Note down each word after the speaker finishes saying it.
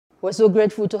We're so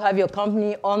grateful to have your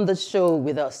company on the show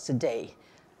with us today.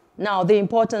 Now, the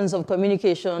importance of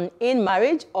communication in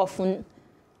marriage, often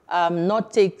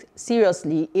not take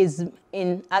seriously, is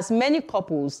as many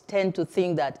couples tend to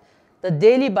think that the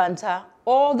daily banter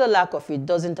or the lack of it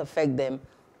doesn't affect them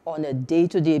on a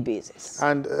day-to-day basis.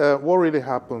 And what really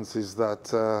happens is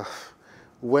that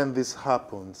when this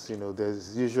happens, you know,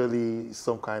 there's usually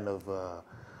some kind of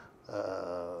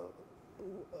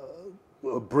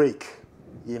a break,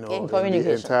 you know, in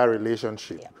the entire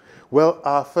relationship. Yeah. Well,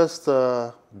 our first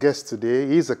guest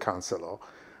today is a counselor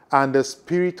and a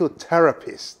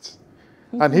spiritotherapist.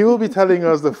 And he will be telling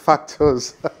us the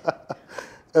factors,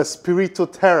 a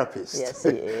spiritotherapist. Yes, he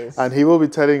is. And he will be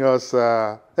telling us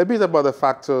a bit about the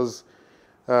factors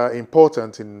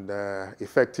important in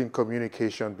effecting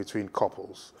communication between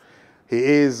couples. He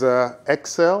is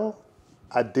Excel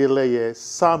Adeleye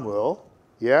Samuel,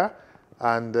 yeah?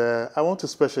 And I want to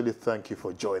especially thank you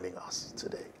for joining us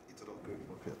today.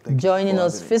 Joining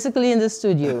us physically in the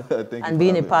studio and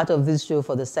being a part of this show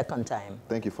for the second time.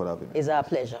 Thank you for having me. It's our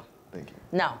pleasure. Thank you.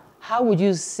 Now, how would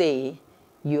you say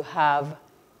you have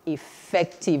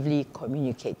effectively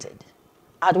communicated?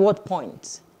 At what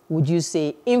point would you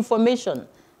say information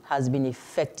has been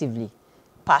effectively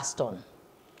passed on?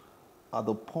 At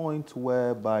the point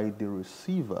whereby the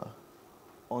receiver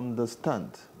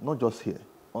understand, not just here,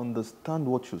 understand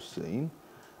what you're saying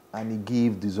and he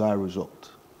give desired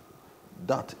result.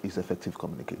 That is effective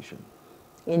communication.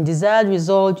 In desired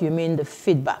result, you mean the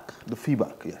feedback? The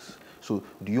feedback, yes. So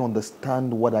do you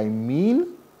understand what I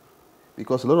mean?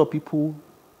 Because a lot of people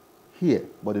hear,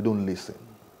 but they don't listen.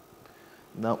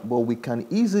 Now, but we can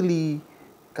easily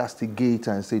castigate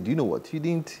and say, do you know what? You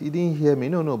didn't hear me.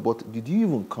 No, but did you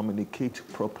even communicate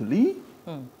properly?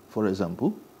 For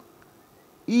example,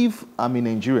 if I'm a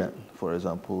Nigerian, for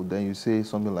example, then you say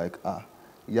something like,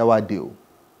 Yawade.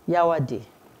 Yawade.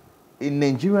 A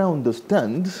Nigerian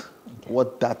understands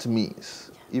what that means,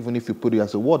 even if you put it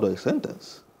as a word or a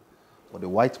sentence. But the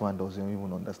white man doesn't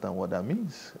even understand what that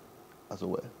means as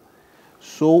well.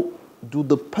 So, do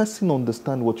the person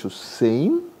understand what you're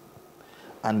saying?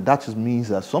 And that just means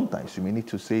that sometimes you may need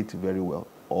to say it very well,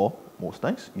 or most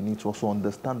times you need to also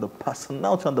understand the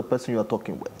personality and the person you are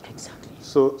talking with. Exactly.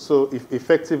 So if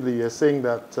effectively you're saying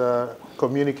that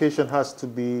communication has to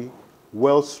be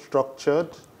well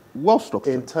structured. Well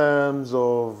structured. In terms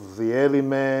of the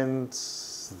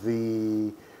elements,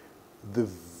 the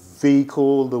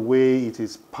vehicle, the way it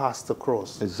is passed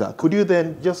across. Exactly. Could you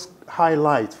then just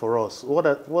highlight for us what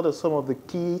are some of the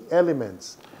key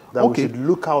elements that we should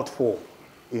look out for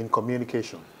in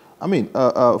communication? I mean,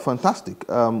 fantastic.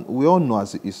 We all know,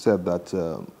 as you said,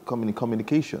 that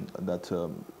communication, that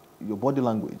your body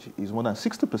language is more than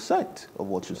 60% of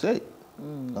what you say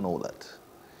and all that.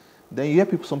 Then you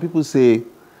hear some people say,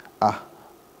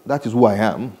 that is who I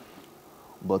am,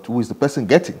 but who is the person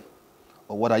getting?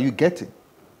 Or what are you getting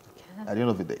at the end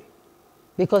of the day?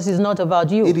 Because it's not about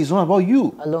you. It is not about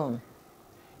you alone.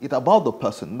 It's about the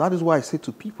person. That is why I say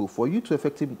to people, for you to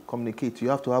effectively communicate, you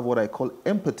have to have what I call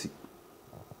empathy.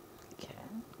 Okay.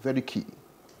 Very key.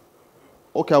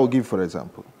 Okay, I will give for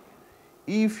example.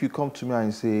 If you come to me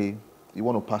and say, you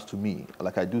want to pass to me,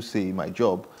 like I do say in my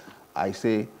job, I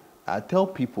tell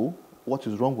people what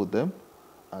is wrong with them,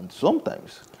 and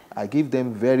sometimes I give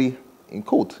them very, in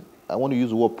quote, I want to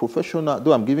use the word professional,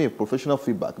 though I'm giving a professional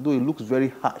feedback, though it looks very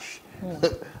harsh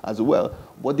as well,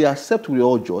 but they accept with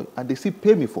all joy and they still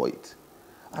pay me for it.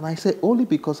 And I say, only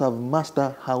because I've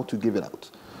mastered how to give it out.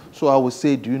 So I will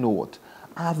say, do you know what?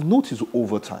 I have noticed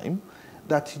over time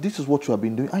that this is what you have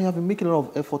been doing, and you have been making a lot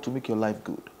of effort to make your life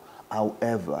good.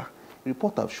 However,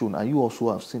 report have shown, and you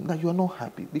also have seen, that you are not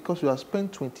happy because you have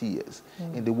spent 20 years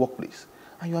in the workplace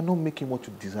and you are not making what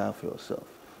you desire for yourself.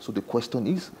 So the question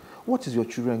is, what is your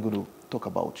children going to talk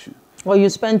about you? Well, you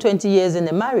spend 20 years in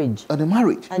a marriage. In a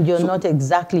marriage. And you're not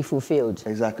exactly fulfilled.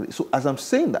 Exactly. So as I'm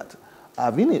saying that,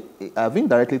 I've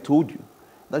indirectly told you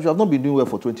that you have not been doing well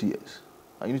for 20 years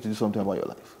and you need to do something about your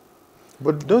life.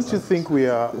 But don't you think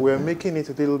we're making it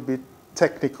a little bit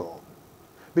technical?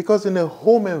 Because in a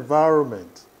home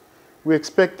environment, we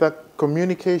expect that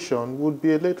communication would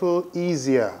be a little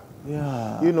easier.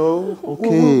 Yeah. You know,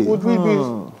 okay. Would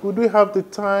we have the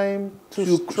time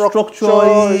to structure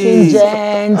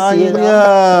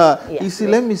You see,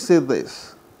 let me say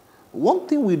this. One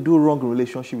thing we do wrong in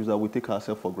relationships is that we take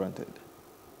ourselves for granted.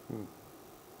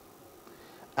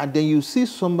 And then you see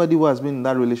somebody who has been in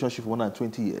that relationship for more than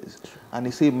 20 years, and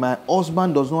they say, my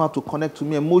husband does not have to connect to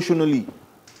me emotionally.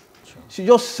 She's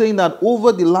just saying that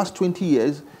over the last 20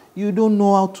 years, you don't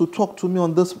know how to talk to me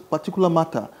on this particular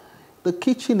matter. The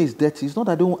kitchen is dirty. It's not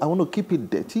that I want to keep it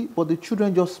dirty, but the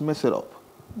children just mess it up.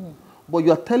 But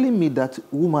you are telling me that,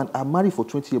 woman, I'm married for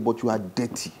 20 years, but you are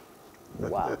dirty.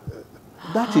 Wow.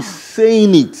 That is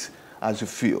saying it as you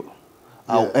feel. Yes.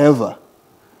 However,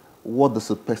 what does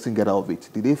the person get out of it?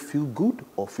 Did they feel good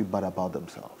or feel bad about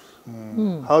themselves?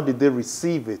 How did they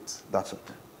receive it? That's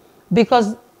it.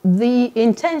 Because the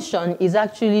intention is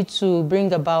actually to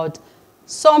bring about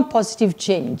some positive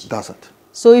change. That's it.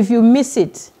 So if you miss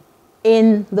it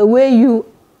in the way you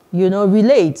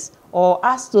relate or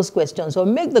ask those questions or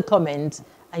make the comment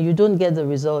and you don't get the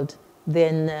result,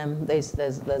 then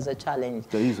there's a challenge.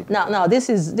 There is a now this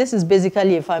is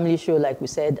basically a family show, like we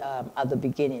said at the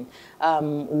beginning.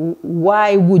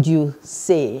 Why would you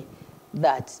say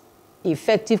that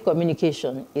effective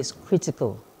communication is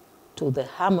critical to the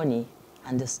harmony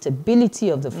and the stability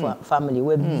of the family?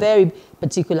 We're very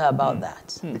particular about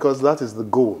that. Because that is the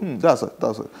goal. That's it.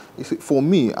 That's it. You see, for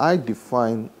me, I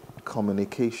define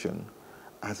communication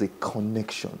as a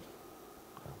connection.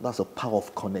 That's a power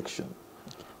of connection.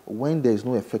 When there is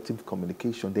no effective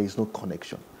communication, there is no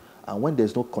connection. And when there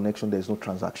is no connection, there is no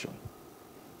transaction.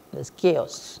 There's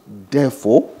chaos.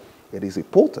 Therefore, it is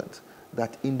important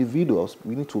that individuals,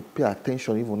 we need to pay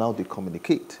attention even how they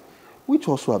communicate, which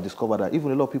also have discovered that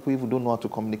even a lot of people even don't know how to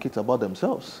communicate about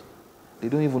themselves. They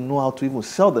don't even know how to even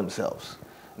sell themselves.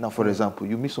 Now, for example,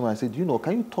 you meet someone and say,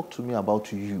 can you talk to me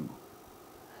about you?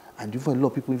 And even a lot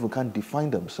of people even can't define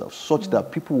themselves such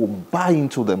that people will buy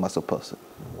into them as a person.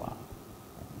 Wow.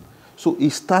 So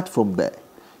it starts from there.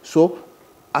 So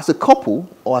as a couple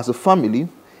or as a family,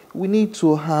 we need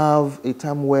to have a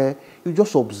time where you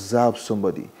just observe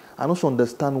somebody and also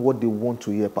understand what they want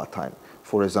to hear per time.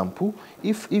 For example,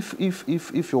 if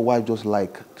your wife just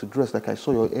like to dress like I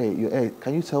saw your hair,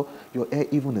 can you tell your hair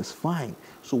even is fine?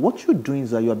 So what you're doing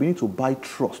is that you are beginning to buy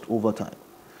trust over time.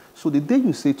 So the day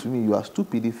you say to me you are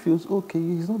stupid, it feels okay.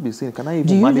 He's not be saying, can I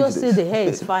even manage this? Do you just say the hair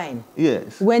is fine?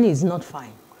 Yes. When it's not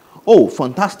fine? Oh,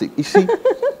 fantastic. You see,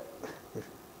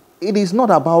 it's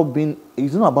not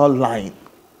about lying,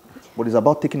 but it's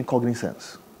about taking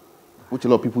cognizance, which a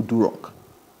lot of people do wrong.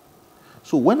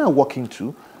 So when I walk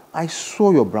into, I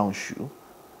saw your brown shoe.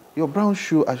 Your brown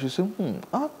shoe, I should say,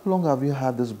 how long have you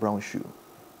had this brown shoe?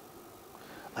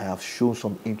 I have shown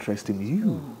some interest in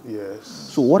you. Yes.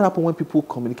 So what happens when people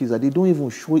communicate is that they don't even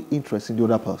show interest in the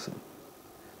other person.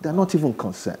 They're not even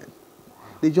concerned.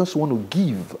 They just want to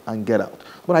give and get out.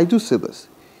 But I do say this.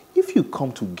 If you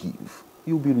come to give,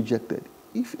 you'll be rejected.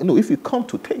 If you come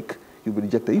to take, you'll be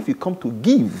rejected. If you come to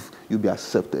give, you'll be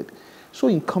accepted. So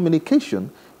in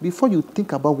communication, before you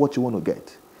think about what you want to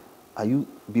get,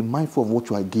 be mindful of what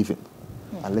you are giving.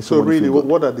 So really,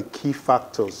 what are the key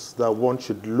factors that one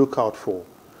should look out for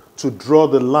to draw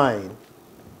the line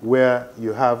where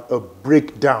you have a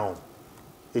breakdown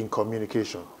in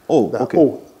communication?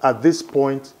 At this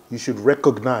point, you should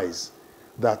recognize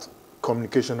that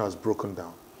communication has broken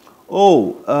down.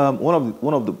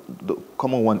 One of the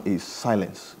common one is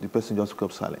silence. The person just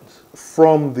kept silence.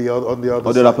 From the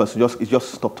other side. Person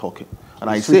just stop talking. And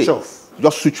I say,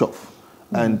 just switch off.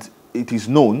 And it is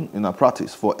known in our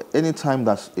practice for any time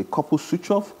that a couple switch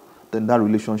off, then that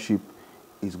relationship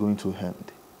is going to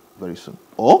end very soon.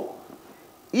 Or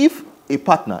if a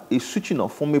partner is switching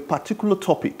off from a particular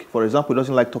topic, for example, he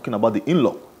doesn't like talking about the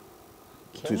in-law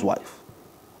to his wife,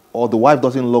 or the wife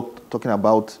doesn't like talking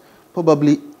about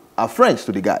probably her friends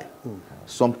to the guy,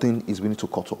 something is going to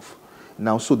cut off.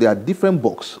 Now, so there are different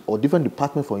boxes or different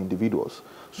departments for individuals.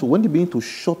 So when they begin to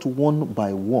shut one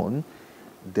by one,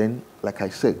 then, like I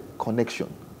said,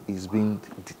 connection is being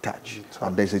detached.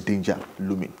 And there's a danger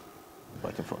looming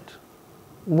right in front.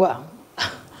 Well,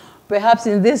 perhaps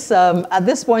in this, at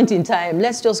this point in time,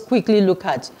 let's just quickly look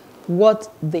at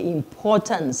what the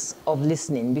importance of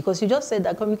listening, because you just said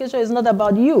that communication is not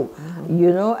about you,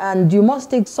 and you must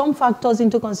take some factors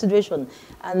into consideration.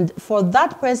 And for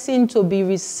that person to be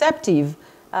receptive,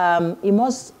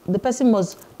 the person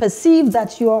must perceive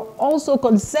that you are also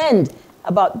concerned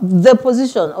about the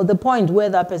position or the point where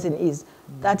that person is.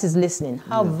 That is listening.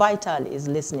 How vital is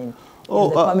listening in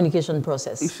the communication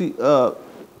process? You see,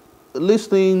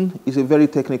 listening is a very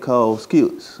technical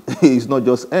skill. It's not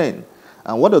just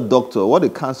And what a doctor, what a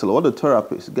counselor, what a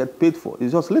therapist get paid for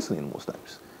is just listening most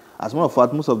times. As a matter of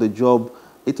fact, most of the job,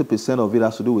 80% of it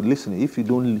has to do with listening. If you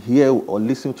don't hear or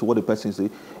listen to what the person says,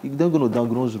 you're then going to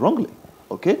diagnose wrongly.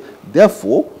 Okay?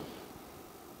 Therefore,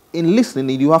 in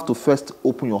listening, you have to first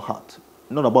open your heart.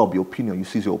 Not about your opinion. You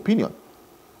seize your opinion.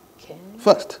 Okay.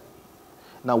 First.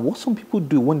 Now, what some people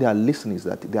do when they are listening is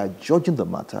that they are judging the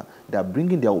matter. They are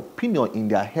bringing their opinion in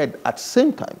their head at the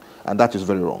same time. And that is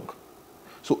very wrong.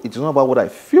 So it's not about what I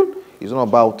feel. It's not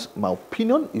about my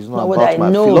opinion. It's not what about I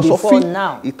my know philosophy. before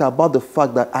now. It's about the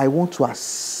fact that I want to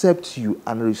accept you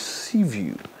and receive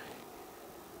you.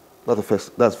 That's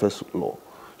the first law.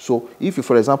 So if you,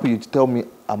 for example, you tell me,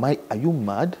 are you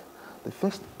mad? The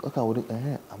first, okay, I would,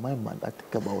 am I mad? I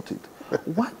think about it.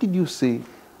 Why did you say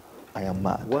I am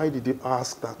mad? Why did you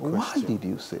ask that question? Why did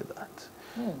you say that?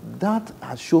 That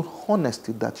has shown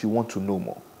honesty that you want to know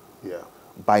more. Yeah.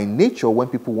 By nature, when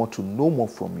people want to know more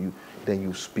from you, then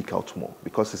you speak out more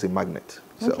because it's a magnet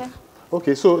itself. Okay.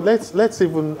 Okay, so let's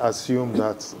even assume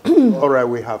that, all right,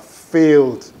 we have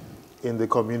failed in the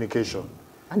communication.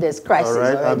 And there's crisis. All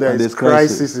right, already. and there's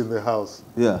crisis in the house.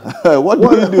 Yeah. What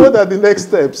do you do? What are the next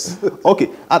steps? Okay,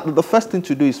 the first thing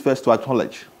to do is first to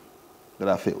acknowledge that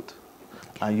I failed.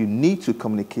 And you need to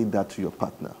communicate that to your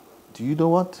partner. Do you know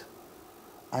what?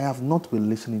 I have not been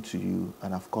listening to you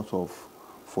and I've cut off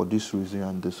for this reason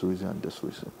and this reason and this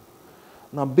reason.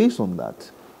 Now, based on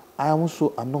that, I'm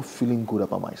not feeling good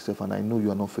about myself and I know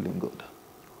you are not feeling good.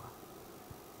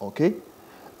 Okay?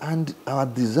 And our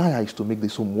desire is to make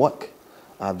this home work.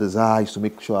 Our desire is to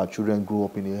make sure our children grow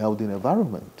up in a healthy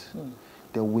environment.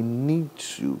 Then we need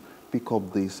to pick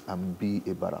up this and be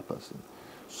a better person.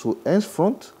 So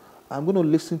henceforth, I'm going to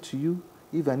listen to you.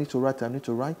 If I need to write, I need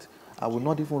to write. I will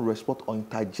not even respond or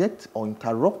interject or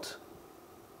interrupt.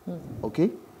 Okay?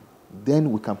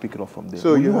 Then we can pick it up from there.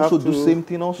 So will you also have to do the same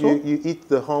thing also? You eat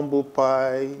the humble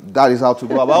pie. That is how to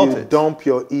go about You it. dump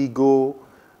your ego.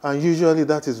 And usually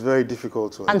that is very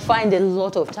difficult to And achieve. find a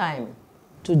lot of time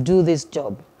to do this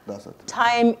job. That's it.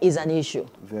 Time is an issue.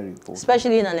 Very important.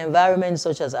 Especially in an environment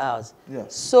such as ours.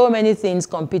 Yes. So many things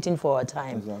competing for our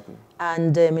time. Exactly.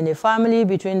 And in a family,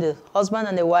 between the husband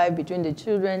and the wife, between the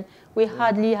children, we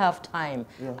hardly have time.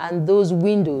 Yeah. And those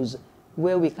windows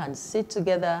where we can sit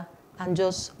together and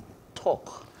just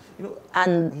talk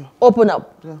and open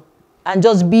up and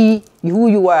just be who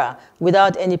you are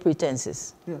without any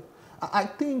pretenses. Yeah. I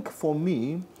think for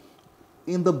me,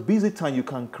 in the busy time, you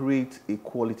can create a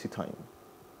quality time.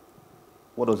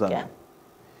 What does that mean?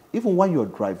 Even while you're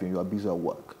driving, you are busy at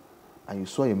work, and you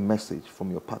saw a message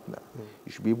from your partner,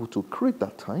 you should be able to create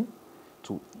that time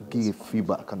to give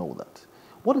feedback and all that.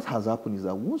 What has happened is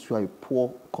that once you are a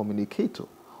poor communicator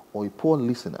or a poor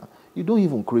listener, you don't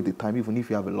even create the time, even if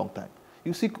you have a long time.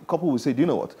 You see, couple will say, do you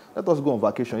know what? Let us go on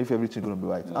vacation if everything's going to be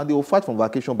right. And they will fight from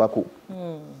vacation back home.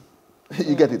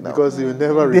 You get it now? Because they will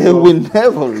never resolve. They will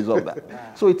never resolve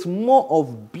that. So it's more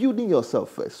of building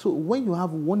yourself first. So when you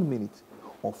have 1 minute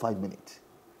or 5 minutes,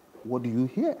 what do you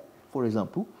hear? For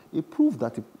example, a proof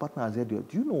that a partner has heard you.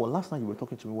 Do you know what? Last night you were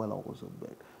talking to me while I was in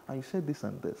bed, and you said this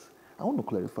and this. I want to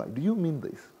clarify. Do you mean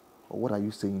this? Or what are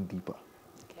you saying deeper?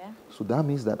 Okay. So that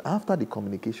means that after the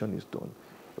communication is done,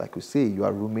 like we say, you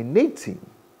are ruminating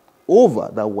over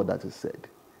that word that is said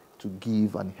to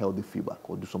give an healthy feedback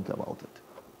or do something about it.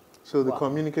 So the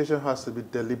communication has to be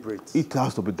deliberate. It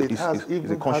has to be. It has,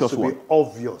 it's a conscious one. be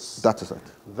obvious. That is it.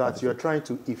 That you're trying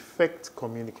to effect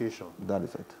communication. That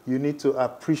is it. You need to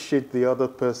appreciate the other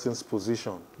person's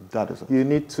position. That is it. You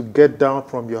need to get down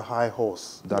from your high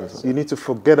horse. That is it. You need to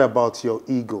forget about your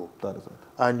ego. That is it.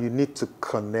 And you need to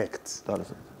connect. That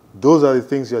is it. Those are the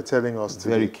things you're telling us today.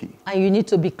 Very key. And you need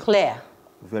to be clear.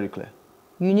 Very clear.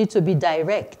 You need to be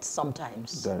direct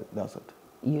sometimes. That's it.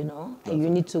 You know, and you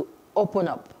need to open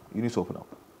up. You need to open up.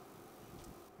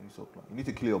 You need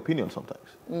to clear your opinion sometimes.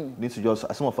 You need to just,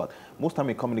 as a matter of fact, most time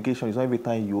in communication is not every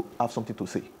time you have something to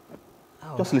say.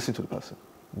 Oh. Just listen to the person.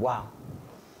 Wow.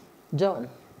 John.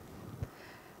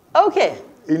 Okay.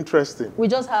 Interesting. We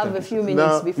just have a few minutes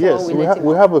Now, before yes, we let him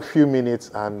we go. have a few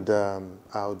minutes, and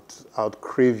I'd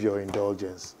crave your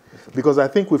indulgence because I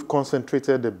think we've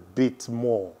concentrated a bit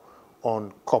more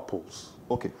on couples.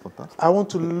 Okay, fantastic. I want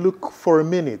to look for a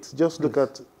minute, just look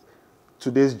at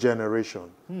today's generation.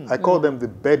 I call them the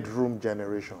bedroom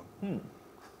generation.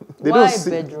 They Why don't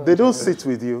sit, bedroom They don't generation? sit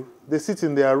with you. They sit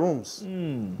in their rooms.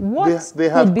 What They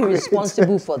have could be created-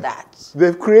 responsible for that?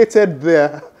 They've created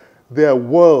their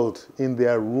world in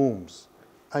their rooms,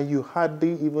 and you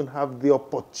hardly even have the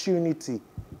opportunity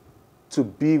to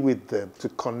be with them, to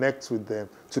connect with them,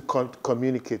 to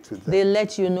communicate with them. They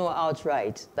let you know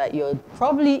outright that you're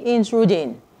probably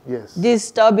intruding, Yes.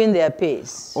 disturbing their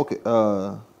peace. Okay,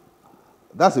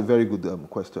 that's a very good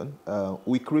question.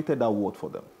 We created that word for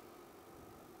them.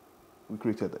 We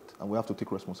created it, and we have to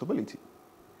take responsibility.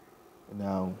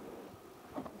 Now,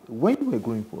 when you were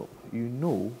growing up, you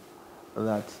know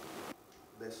that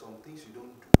there's some things you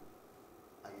don't do,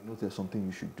 and you know there's something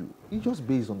you should do. It's just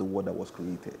based on the word that was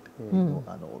created, you know,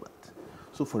 and all that.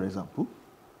 So, for example,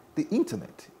 the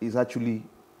internet is actually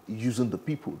using the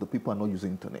people. The people are not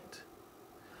using internet.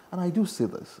 And I do say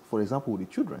this, for example, with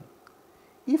the children.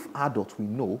 If adults, we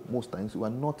know most times we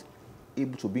are not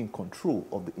able to be in control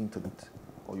of the internet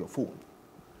or your phone.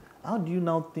 How do you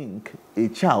now think a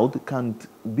child can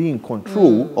be in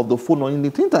control of the phone or in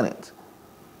the internet?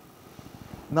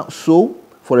 Now, so,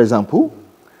 for example,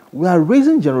 we are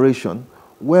raising generation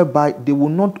whereby they will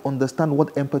not understand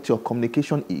what empathy or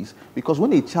communication is, because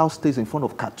when a child stays in front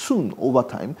of cartoon over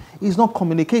time, he's not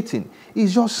communicating.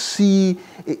 He's just see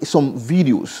some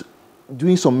videos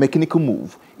doing some mechanical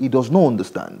move. He does not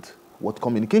understand what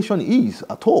communication is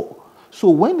at all. So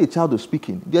when the child is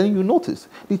speaking, then you notice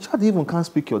the child even can't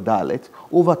speak your dialect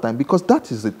over time, because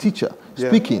that is the teacher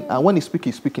speaking, and when he speaks,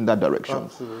 he speaks in that direction.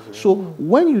 Absolutely. So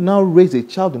when you now raise a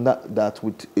child in that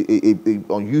with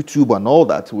on YouTube and all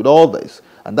that, with all this,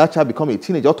 and that child become a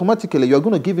teenager, automatically you're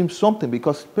going to give him something,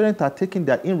 because parents are taking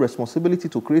their responsibility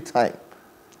to create time.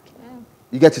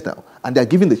 You get it now? And they're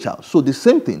giving the child. So the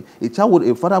same thing,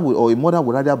 a father or a mother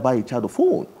would rather buy a child a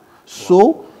phone.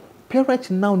 So parents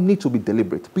now need to be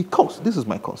deliberate, because this is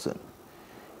my concern.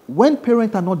 When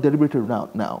parents are not deliberate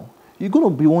now, you're going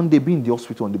to be one day be in the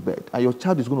hospital on the bed, and your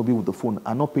child is going to be with the phone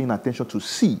and not paying attention to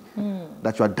see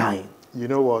that you are dying. You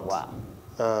know what?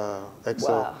 Wow.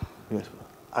 Excel, Wow. Yes.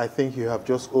 I think you have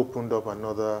just opened up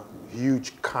another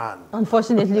huge can.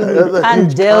 Unfortunately, we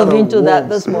can't delve into that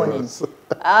this morning.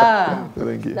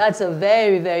 Thank you. That's a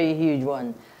very, very huge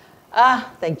one.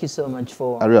 Thank you so much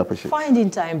for I really appreciate finding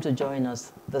time to join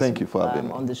us Thank you for having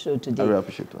me on the show today. I really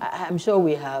appreciate it. I'm sure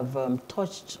we have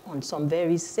touched on some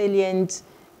very salient,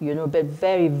 but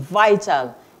very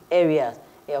vital areas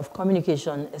of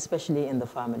communication, especially in the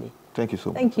family. Thank you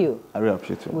so much. Thank you. I really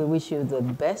appreciate it. We wish you the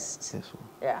best. Yes, sir.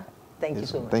 Yeah. Thank you Yes,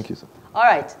 so sir. much. Thank you, sir. All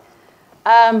right.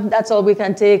 That's all we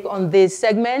can take on this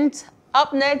segment.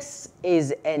 Up next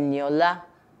is Eniola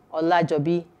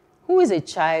Olajobi, who is a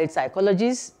child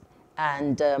psychologist.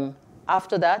 And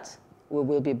after that, we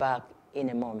will be back in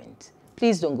a moment.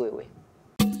 Please don't go away.